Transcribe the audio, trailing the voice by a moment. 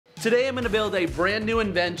Today I'm going to build a brand new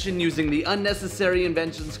invention using the Unnecessary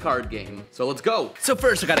Inventions card game. So let's go. So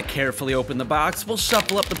first I gotta carefully open the box. We'll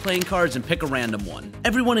shuffle up the playing cards and pick a random one.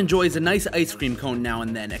 Everyone enjoys a nice ice cream cone now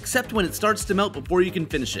and then, except when it starts to melt before you can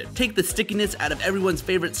finish it. Take the stickiness out of everyone's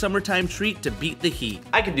favorite summertime treat to beat the heat.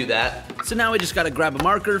 I can do that. So now I just gotta grab a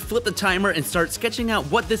marker, flip the timer, and start sketching out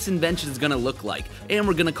what this invention is gonna look like. And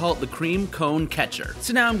we're gonna call it the Cream Cone Catcher.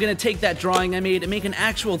 So now I'm gonna take that drawing I made and make an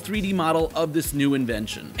actual 3D model of this new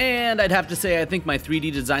invention. And I'd have to say I think my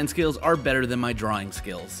 3D design skills are better than my drawing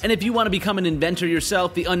skills. And if you want to become an inventor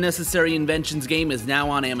yourself, the Unnecessary Inventions game is now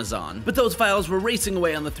on Amazon. But those files were racing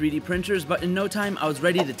away on the 3D printers, but in no time I was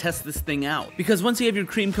ready to test this thing out. Because once you have your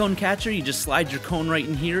cream cone catcher, you just slide your cone right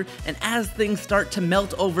in here, and as things start to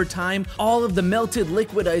melt over time, all of the melted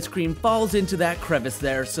liquid ice cream falls into that crevice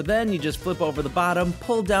there. So then you just flip over the bottom,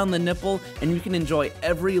 pull down the nipple, and you can enjoy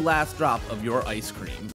every last drop of your ice cream.